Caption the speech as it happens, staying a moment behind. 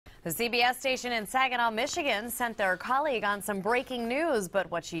The CBS station in Saginaw, Michigan sent their colleague on some breaking news, but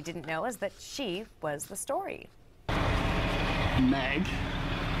what she didn't know is that she was the story. Meg.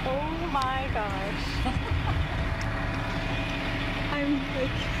 Oh my gosh. I'm like...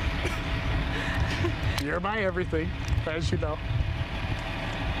 You're my everything, as you know.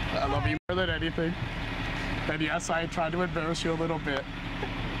 I love you more than anything. And yes, I tried to embarrass you a little bit.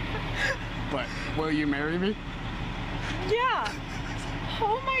 But will you marry me? Yeah.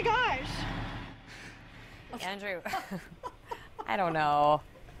 Oh my gosh. Andrew, I don't know.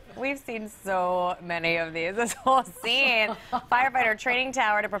 We've seen so many of these. This whole scene. Firefighter training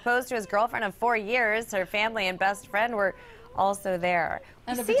tower to propose to his girlfriend of 4 years. Her family and best friend were also there.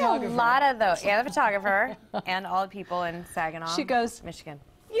 And We the see photographer. a lot of those. Yeah, the photographer and all the people in Saginaw. She goes, Michigan.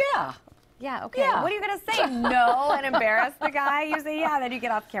 yeah. Yeah, okay. Yeah. What are you going to say? No, and embarrass the guy? You say, yeah, then you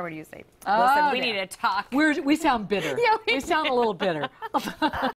get off camera and you say, listen, we need to talk. We sound bitter. Yeah, we sound a little bitter.